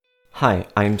Hi,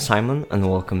 I'm Simon and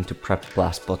welcome to Prep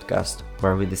Plus podcast,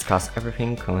 where we discuss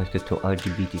everything connected to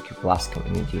LGBTQ+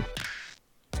 community.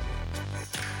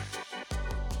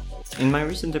 In my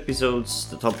recent episodes,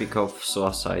 the topic of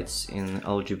suicides in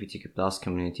LGBTQ+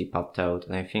 community popped out,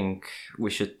 and I think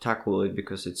we should tackle it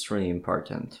because it's really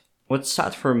important. What's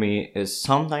sad for me is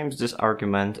sometimes this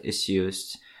argument is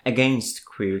used against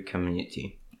queer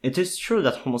community. It is true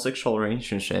that homosexual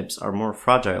relationships are more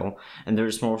fragile and there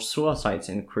is more suicides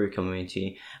in the queer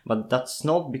community, but that's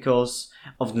not because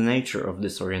of the nature of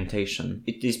this orientation.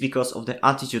 It is because of the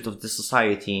attitude of the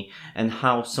society and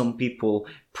how some people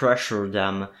pressure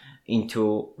them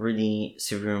into really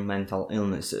severe mental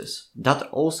illnesses. That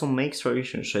also makes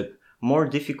relationship more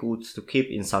difficult to keep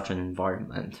in such an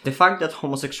environment. The fact that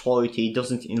homosexuality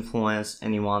doesn't influence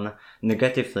anyone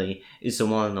negatively is a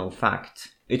well-known fact.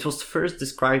 It was first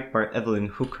described by Evelyn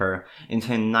Hooker in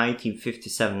her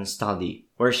 1957 study,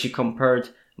 where she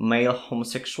compared male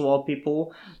homosexual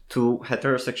people to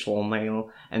heterosexual male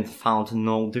and found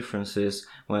no differences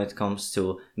when it comes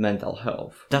to mental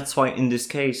health. That's why in this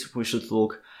case we should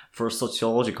look for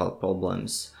sociological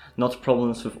problems, not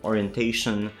problems with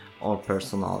orientation or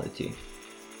personality.